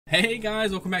Hey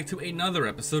guys, welcome back to another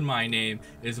episode. My name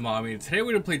is Mabi. Today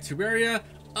we're going to play Terraria.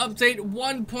 Update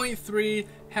 1.3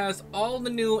 has all the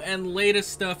new and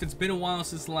latest stuff. It's been a while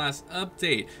since the last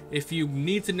update. If you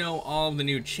need to know all the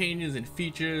new changes and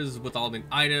features with all the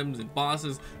items and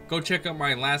bosses, go check out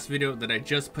my last video that I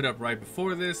just put up right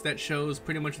before this. That shows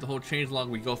pretty much the whole changelog.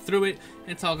 We go through it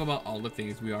and talk about all the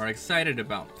things we are excited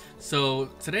about. So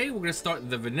today we're going to start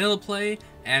the vanilla play,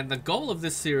 and the goal of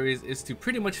this series is to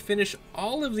pretty much finish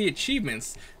all of the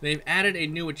achievements. They've added a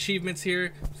new achievements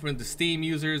here for the Steam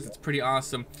users. It's pretty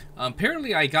awesome.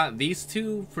 Apparently I got these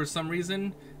two for some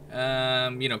reason.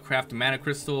 You know, craft a mana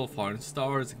crystal, fallen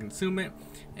stars,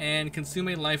 and consume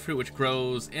a life fruit which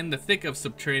grows in the thick of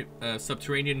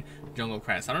subterranean jungle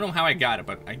grass. I don't know how I got it,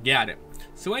 but I got it.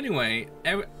 So anyway,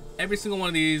 every single one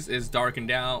of these is darkened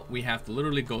out. We have to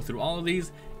literally go through all of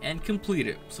these and complete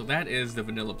it. So that is the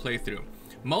vanilla playthrough.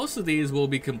 Most of these will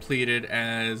be completed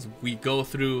as we go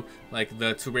through like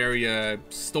the Terraria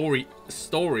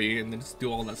story and then just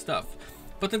do all that stuff.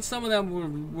 But then some of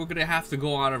them we're gonna have to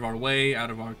go out of our way, out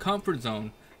of our comfort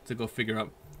zone to go figure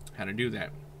out how to do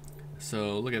that.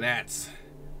 So look at that.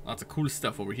 Lots of cool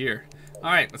stuff over here.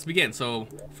 Alright, let's begin. So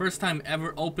first time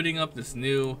ever opening up this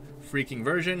new freaking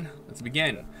version. Let's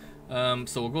begin.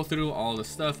 So we'll go through all the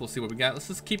stuff. We'll see what we got. Let's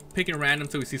just keep picking random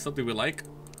until we see something we like.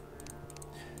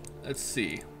 Let's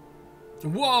see.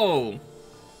 Whoa!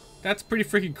 That's pretty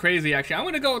freaking crazy, actually. I'm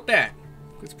gonna go with that.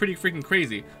 It's pretty freaking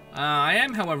crazy. I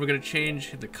am, however, gonna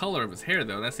change the color of his hair,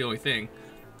 though. That's the only thing.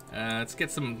 Let's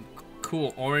get some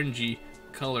cool orangey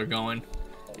color going.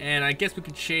 And I guess we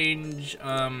could change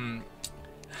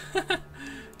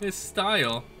his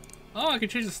style. Oh, I can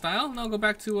change the style? No, go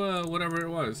back to whatever it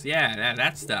was. Yeah,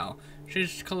 that style.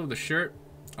 Change the color of the shirt.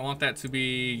 I want that to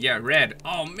be, yeah, red.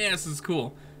 Oh man, this is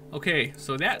cool. Okay,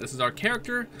 so this is our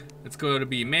character. Let's go to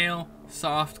be male,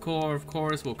 softcore, of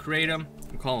course. We'll create him.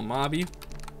 We'll call him Mabi.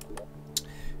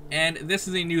 And this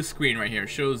is a new screen right here. It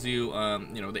shows you,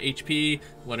 you know, the HP,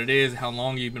 what it is, how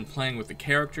long you've been playing with the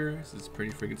character. This is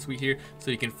pretty freaking sweet here.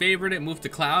 So you can favorite it, move to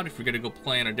cloud if you're gonna go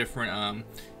play on a different,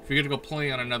 if you're gonna go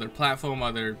play on another platform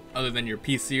other than your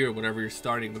PC or whatever you're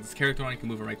starting with this character on, you can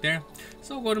move it right there.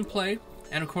 So we'll go ahead and play.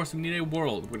 And of course, we need a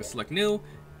world. We're gonna select new.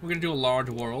 We're gonna do a large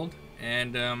world.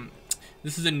 And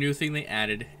this is a new thing they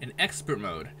added, an expert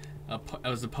mode,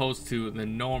 as opposed to the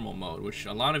normal mode, which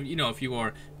a lot of, you know, if you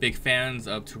are big fans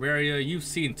of Terraria, you've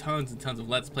seen tons and tons of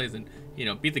Let's Plays and, you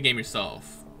know, beat the game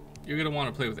yourself. You're going to want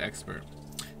to play with expert.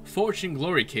 Fortune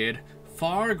Glory Kid,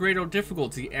 far greater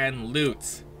difficulty and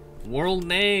loot. World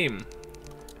name.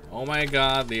 Oh my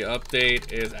god, the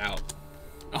update is out.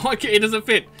 Oh, okay, it doesn't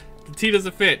fit. The T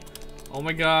doesn't fit. Oh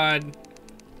my god.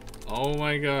 Oh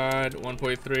my god,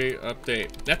 1.3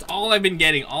 update. That's all I've been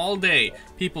getting all day.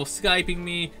 People Skyping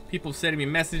me, people sending me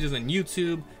messages on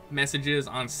YouTube, messages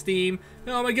on Steam.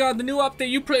 Oh my god, the new update,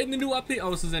 you played in the new update.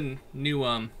 Oh, this is a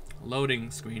new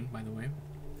loading screen, by the way.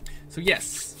 So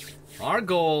yes, our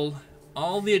goal,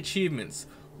 all the achievements.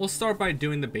 We'll start by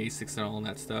doing the basics and all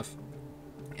that stuff.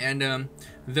 And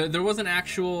there was an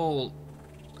actual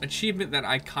achievement that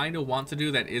I kind of want to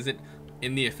do that isn't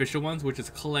in the official ones, which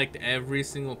is collect every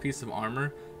single piece of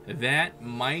armor. That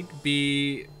might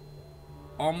be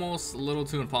almost a little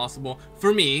too impossible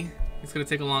for me. It's gonna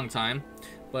take a long time,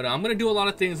 but I'm gonna do a lot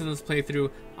of things in this playthrough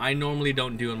I normally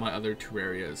don't do in my other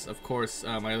Terrarias. Of course,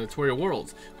 my other Terraria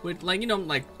worlds, with, like, you know,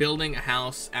 like building a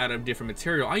house out of different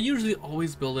material. I usually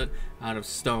always build it out of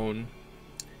stone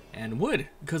and wood,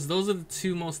 because those are the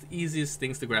two most easiest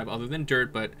things to grab, other than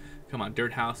dirt. But come on,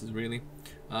 dirt houses, really.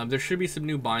 There should be some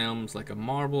new biomes, like a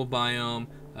marble biome,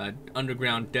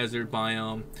 underground desert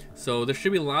biome. So there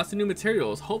should be lots of new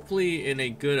materials, hopefully in a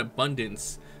good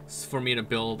abundance for me to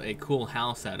build a cool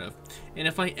house out of. And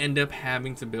if I end up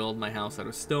having to build my house out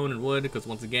of stone and wood, because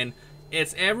once again,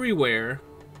 it's everywhere,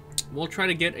 we'll try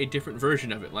to get a different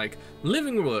version of it, like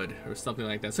living wood or something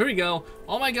like that. So here we go.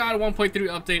 Oh my god, 1.3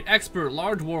 update, expert,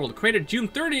 large world, created June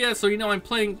 30th, so you know I'm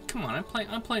playing, come on,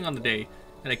 I'm playing on the day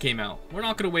that it came out. We're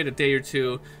not gonna wait a day or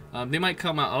two. They might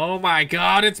come out. Oh my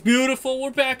god, it's beautiful. We're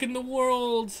back in the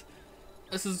world.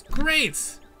 This is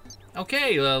great.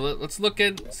 Okay, let's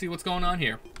see what's going on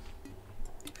here.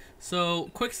 So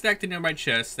quick stack the nearby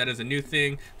chest. That is a new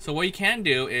thing. So what you can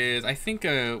do is, I think,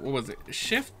 what was it?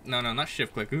 Shift? No, not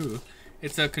shift click. Ooh,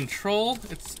 it's a control.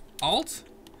 It's alt.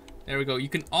 There we go. You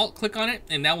can alt click on it,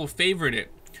 and that will favorite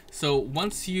it. So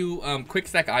once you quick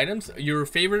stack items, your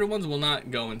favorite ones will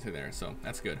not go into there, so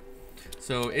that's good.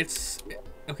 So it's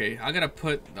okay. I gotta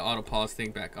put the auto pause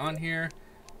thing back on here.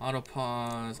 Auto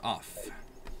pause off.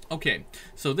 Okay,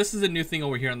 so this is a new thing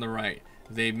over here on the right.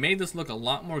 They made this look a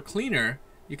lot more cleaner.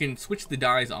 You can switch the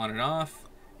dyes on and off,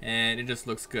 and it just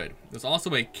looks good. There's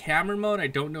also a camera mode. I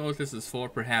don't know what this is for.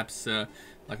 Perhaps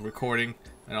like recording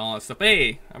and all that stuff.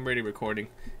 Hey, I'm already recording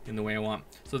in the way I want.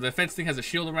 So the fence thing has a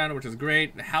shield around it, which is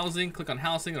great. Housing, click on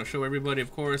housing. It'll show everybody,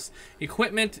 of course.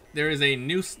 Equipment. There's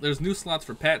new slots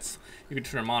for pets. You can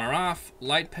turn them on or off.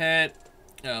 Light pet,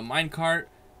 minecart,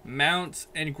 mount,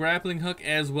 and grappling hook,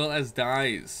 as well as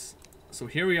dies. So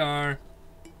here we are.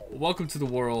 Welcome to the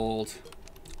world.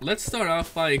 Let's start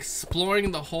off by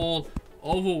exploring the whole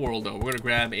overworld, though. We're gonna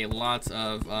grab a lot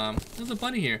of there's a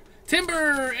bunny here.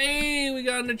 Timber! Hey, we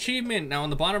got an achievement. Now on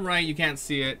the bottom right, you can't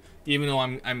see it, even though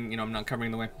I'm not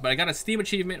covering the way. But I got a Steam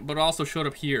achievement, but it also showed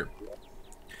up here.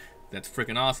 That's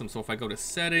freaking awesome. So if I go to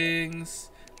settings,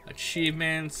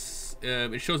 achievements,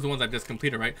 it shows the ones I've just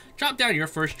completed, right? Chop down your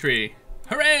first tree.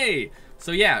 Hooray!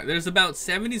 So yeah, there's about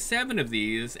 77 of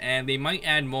these, and they might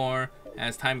add more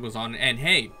as time goes on. And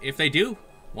hey, if they do,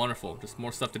 wonderful. Just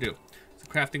more stuff to do.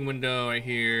 Crafting window right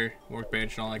here,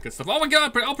 workbench and all that good stuff. Oh my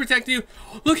god, I'll protect you.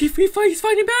 Look, he's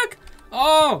fighting back.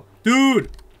 Oh, dude.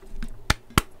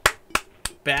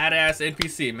 Badass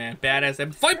NPC, man.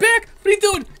 Badass. Fight back. What are you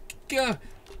doing?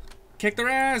 Kick their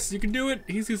ass. You can do it.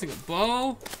 He's using a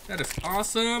bow. That is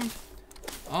awesome.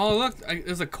 Oh, look.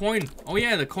 There's a coin. Oh,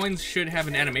 yeah. The coins should have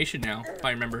an animation now, if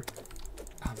I remember.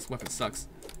 Oh, this weapon sucks.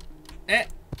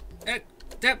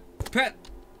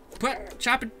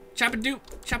 Chop it.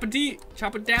 Chop it,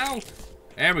 chop it down.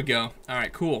 There we go. All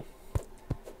right, cool.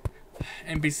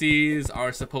 NPCs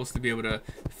are supposed to be able to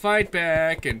fight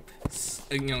back and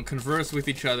converse with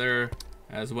each other,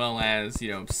 as well as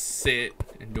sit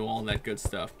and do all that good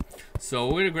stuff. So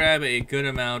we're gonna grab a good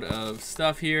amount of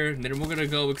stuff here, and then we're gonna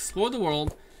go explore the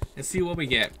world and see what we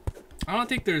get. I don't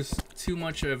think there's too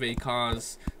much of a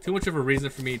reason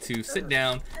for me to sit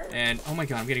down and oh my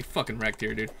god, I'm getting fucking wrecked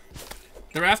here, dude.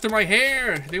 They're after my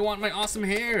hair. They want my awesome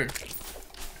hair.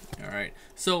 All right,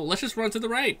 so let's just run to the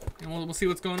right, and we'll see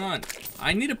what's going on.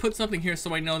 I need to put something here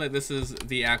so I know that this is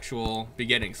the actual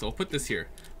beginning. So I'll put this here.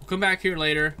 We'll come back here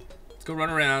later. Let's go run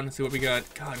around and see what we got.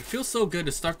 God, it feels so good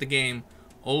to start the game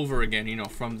over again,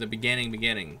 from the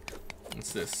beginning.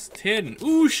 What's this? Tin.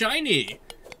 Ooh, shiny.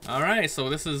 All right, so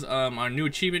this is our new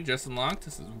achievement just unlocked.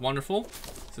 This is wonderful.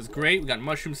 This is great. We got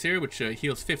mushrooms here, which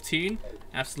heals 15.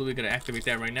 Absolutely gonna activate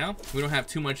that right now. We don't have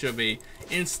too much of a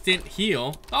instant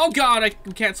heal. Oh god, I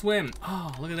can't swim.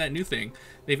 Oh, look at that new thing.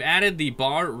 They've added the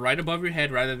bar right above your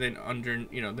head rather than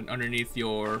underneath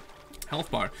your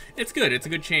health bar. It's good. It's a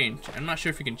good change. I'm not sure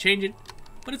if you can change it,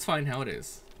 but it's fine how it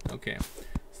is. Okay,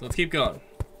 so let's keep going.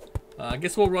 I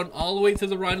guess we'll run all the way to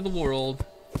the right of the world.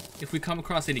 If we come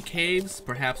across any caves,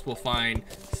 perhaps we'll find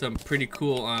some pretty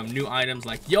cool new items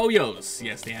like yo-yos.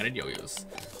 Yes, they added yo-yos.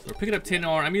 We're picking up tin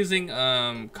ore. I'm using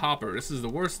copper. This is the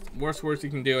worst you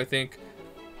can do, I think.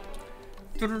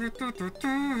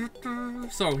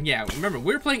 So yeah, remember,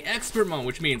 we're playing expert mode,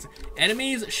 which means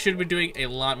enemies should be doing a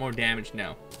lot more damage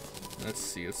now. Let's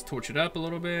see, let's torch it up a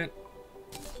little bit.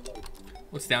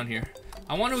 What's down here?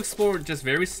 I want to explore just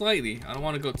very slightly. I don't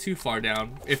want to go too far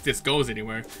down, if this goes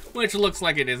anywhere, which looks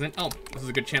like it isn't. Oh, this is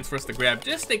a good chance for us to grab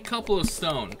just a couple of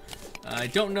stone. I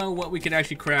don't know what we can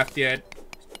actually craft yet,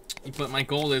 but my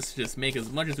goal is to just make as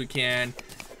much as we can.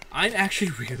 I'm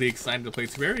actually really excited to play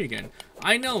Terraria again.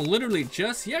 I know, literally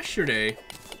just yesterday,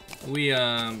 we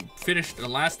finished the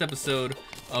last episode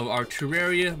of our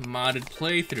Terraria modded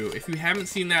playthrough. If you haven't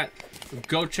seen that,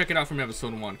 go check it out from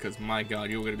episode 1, because my god,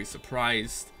 you're going to be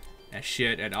surprised as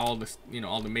shit at all this,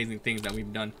 all the amazing things that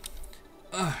we've done.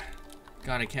 Ugh,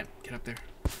 god, I can't get up there.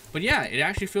 But yeah, it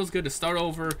actually feels good to start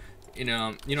over. You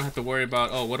don't have to worry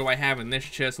about, oh, what do I have in this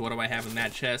chest? What do I have in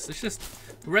that chest? It's just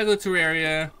regular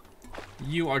Terraria.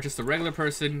 You are just a regular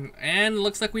person, and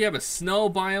looks like we have a snow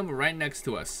biome right next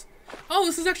to us. Oh,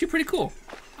 this is actually pretty cool.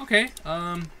 Okay,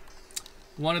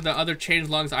 one of the other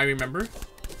changelogs I remember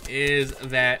is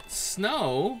that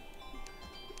snowballs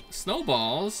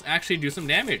actually do some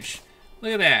damage.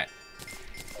 Look at that.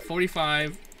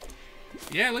 45.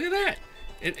 Yeah, look at that.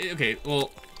 Okay,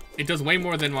 well, it does way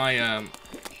more than my oh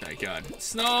god.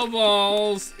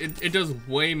 Snowballs. It does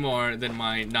way more than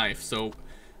my knife. So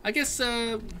I guess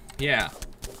yeah.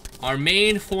 Our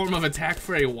main form of attack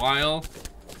for a while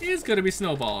is gonna be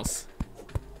snowballs.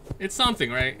 It's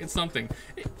something, right? It's something.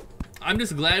 I'm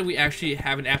just glad we actually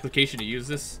have an application to use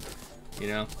this.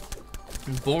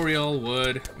 Boreal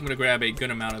wood. I'm gonna grab a good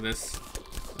amount of this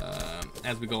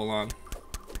as we go along.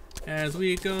 As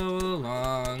we go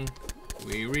along,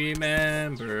 we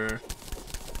remember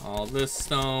all the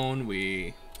stone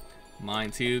we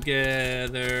mine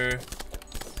together.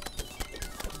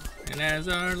 And as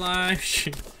our life.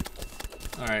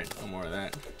 Alright, no more of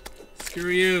that. Screw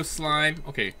you, slime.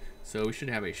 Okay, So we should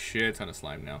have a shit ton of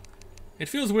slime now. It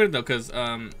feels weird though, because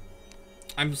I'm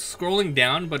scrolling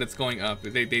down, but it's going up.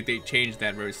 They changed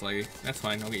that very slightly. That's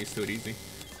fine. I'll get used to it easy.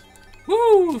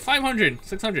 Woo! 500,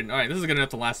 600. All right, this is gonna have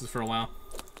to last us for a while.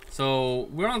 So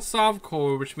we're on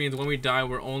softcore, which means when we die,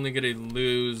 we're only gonna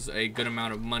lose a good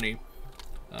amount of money.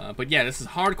 But yeah, this is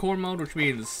hardcore mode, which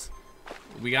means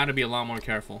we gotta be a lot more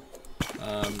careful.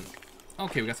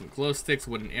 Okay, we got some glow sticks,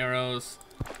 wooden arrows.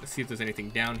 Let's see if there's anything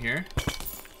down here.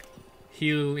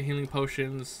 Healing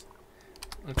potions.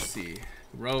 Let's see.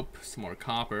 Rope, some more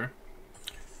copper.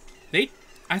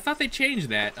 I thought they changed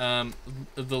that.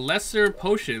 The lesser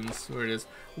potions, where it is.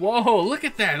 Whoa, look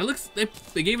at that! It looks,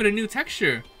 they gave it a new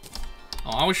texture.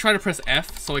 Oh, I was trying to press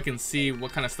F so I can see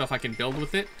what kind of stuff I can build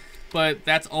with it, but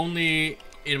that's only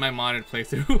in my modded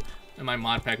playthrough. In my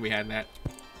mod pack, we had that.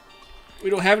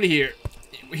 We don't have it here.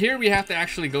 Here we have to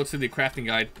actually go to the crafting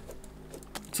guide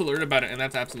to learn about it, and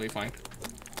that's absolutely fine.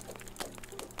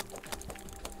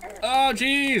 Oh,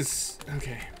 jeez.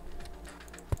 Okay.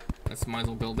 Let's might as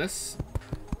well build this.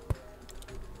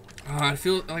 I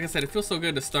feel, like I said, it feels so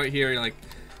good to start here. Like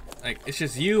it's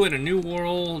just you in a new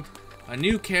world, a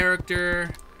new character.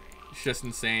 It's just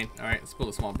insane. All right, let's build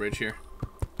a small bridge here.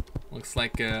 Looks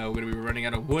like we're gonna be running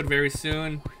out of wood very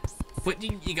soon. But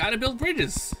you gotta build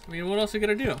bridges. I mean, what else are you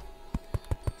gonna do?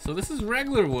 So this is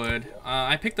regular wood.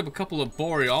 I picked up a couple of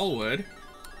boreal wood.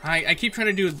 I keep trying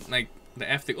to do like the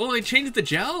F thing. Oh, they changed the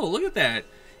gel. Look at that.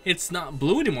 It's not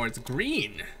blue anymore. It's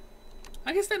green.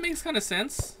 I guess that makes kind of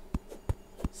sense.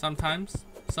 Sometimes,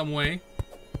 some way.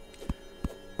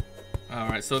 All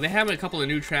right, so they have a couple of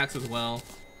new tracks as well.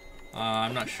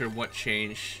 I'm not sure what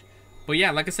changed. But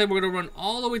yeah, like I said, we're gonna run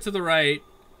all the way to the right.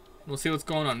 We'll see what's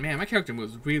going on. Man, my character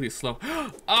moves really slow.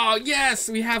 Oh yes,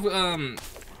 we have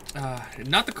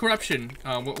not the corruption.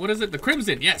 What is it? The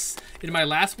crimson. Yes. In my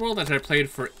last world that I played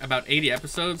for about 80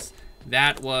 episodes,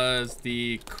 that was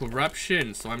the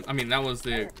corruption. So I mean, that was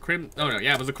the Oh no,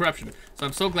 yeah, it was the corruption. So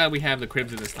I'm so glad we have the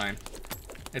crimson this time.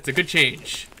 It's a good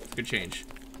change. It's a good change.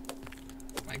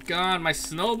 My God, my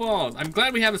snowballs. I'm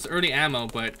glad we have this early ammo,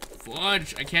 but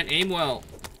fudge, I can't aim well.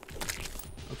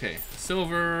 Okay,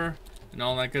 silver and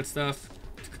all that good stuff.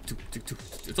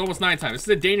 It's almost nighttime. This is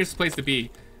a dangerous place to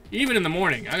be. Even in the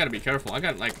morning, I gotta be careful. I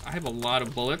have a lot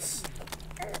of bullets.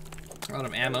 A lot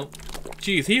of ammo.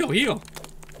 Jeez, heal.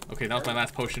 Okay, that was my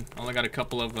last potion. I only got a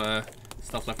couple of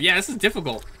stuff left. Yeah, this is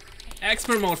difficult.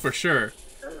 Expert mode for sure.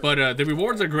 But the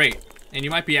rewards are great. And you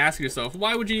might be asking yourself,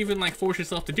 why would you even like force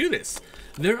yourself to do this?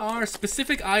 There are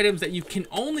specific items that you can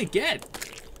only get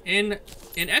in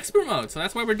expert mode, so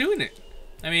that's why we're doing it.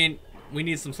 I mean, we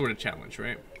need some sort of challenge,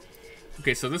 right?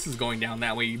 Okay, so this is going down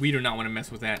that way. We do not want to mess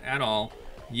with that at all.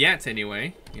 Yet,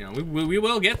 anyway. You know, we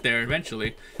will get there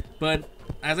eventually. But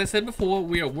as I said before,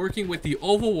 we are working with the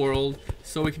overworld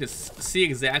so we can just see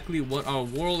exactly what our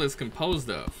world is composed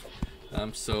of.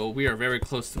 So we are very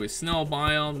close to a snow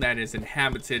biome that is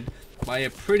inhabited by a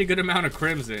pretty good amount of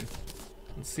crimson.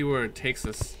 Let's see where it takes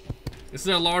us. This is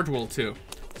a large world too.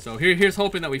 So here's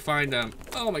hoping that we find,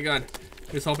 oh my God.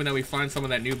 Here's hoping that we find some of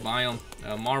that new biome,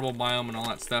 marble biome and all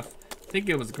that stuff. I think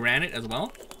it was granite as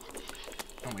well.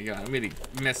 Oh my God, I'm really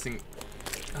messing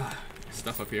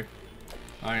stuff up here.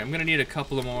 All right, I'm gonna need a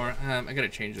couple of more. I gotta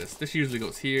change this. This usually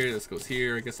goes here, this goes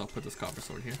here. I guess I'll put this copper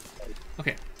sword here.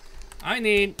 Okay, I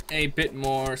need a bit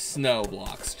more snow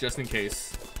blocks, just in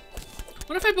case.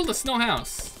 What if I build a snow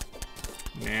house?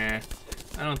 Nah,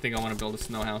 I don't think I want to build a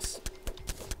snow house.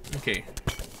 Okay,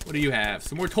 what do you have?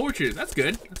 Some more torches, that's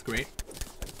good, that's great.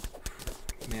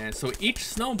 Man, so each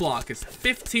snow block is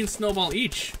 15 snowball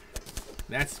each.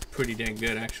 That's pretty dang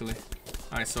good, actually.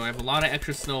 All right, so I have a lot of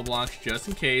extra snow blocks just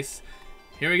in case.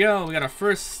 Here we go, we got our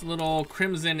first little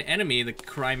crimson enemy, the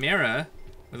Chimera.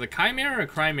 Was it Chimera or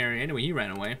Chimera? Anyway, he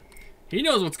ran away. He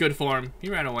knows what's good for him. He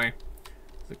ran away.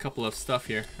 There's a couple of stuff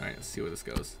here. All right, let's see where this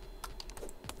goes.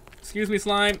 Excuse me,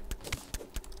 slime.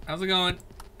 How's it going?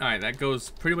 All right, that goes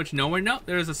pretty much nowhere. No,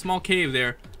 there's a small cave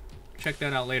there. Check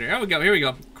that out later. There we go, here we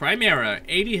go. Chimera,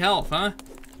 80 health, huh?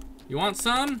 You want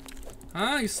some?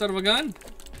 Huh, you son of a gun?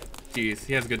 Jeez,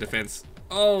 he has good defense.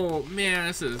 Oh, man,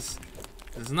 this is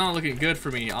not looking good for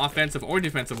me, offensive or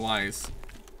defensive wise.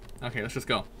 Okay, let's just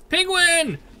go.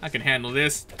 Penguin! I can handle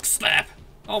this. Slap!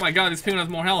 Oh my God, this penguin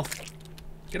has more health.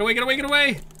 Get away, get away, get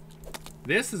away!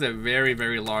 This is a very,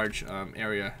 very large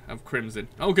area of crimson.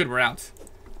 Oh, good, we're out.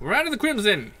 We're out of the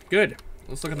crimson. Good.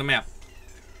 Let's look at the map.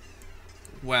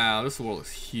 Wow, this world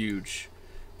is huge.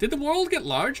 Did the world get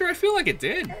larger? I feel like it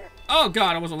did. Oh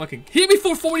God, I wasn't looking. Hit me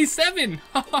for 47.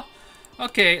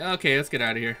 Okay, let's get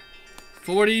out of here.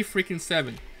 40 freaking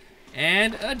 7.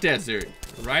 And a desert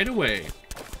right away.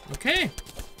 Okay,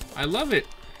 I love it.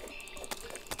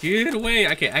 Get away.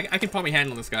 Okay, I can probably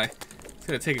handle this guy. It's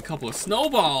gonna take a couple of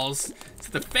snowballs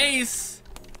to the face.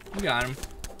 We got him.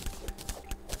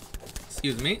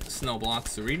 Excuse me. Snowblock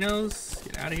Serenos.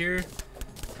 Get out of here.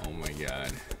 Oh my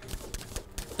god.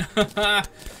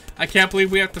 I can't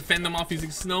believe we have to fend them off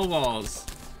using snowballs.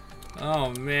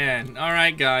 Oh man.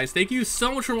 Alright guys, thank you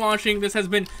so much for watching. This has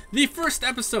been the first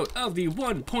episode of the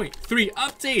 1.3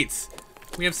 updates.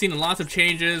 We have seen lots of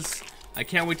changes. I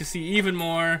can't wait to see even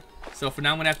more. So for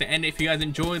now I'm gonna have to end it. If you guys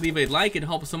enjoy, leave a like, it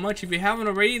helps so much. If you haven't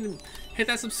already, then hit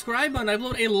that subscribe button. I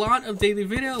upload a lot of daily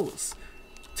videos.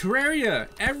 Terraria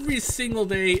every single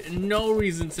day, no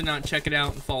reason to not check it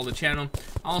out and follow the channel.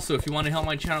 Also, if you want to help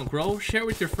my channel grow, share it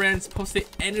with your friends, post it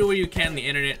anywhere you can on the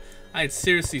internet. I'd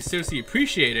seriously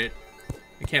appreciate it.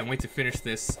 I can't wait to finish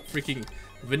this freaking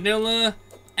vanilla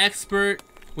expert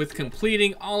with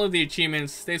completing all of the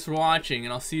achievements. Thanks for watching,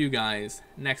 and I'll see you guys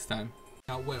next time.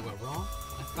 Now what went wrong?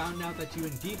 I found out that you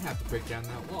indeed have to break down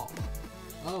that wall.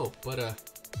 Oh, but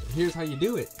here's how you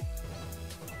do it.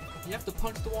 You have to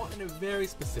punch the wall in a very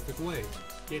specific way.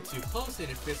 Get too close and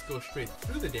your fist goes straight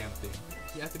through the damn thing.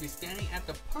 You have to be standing at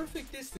the perfect distance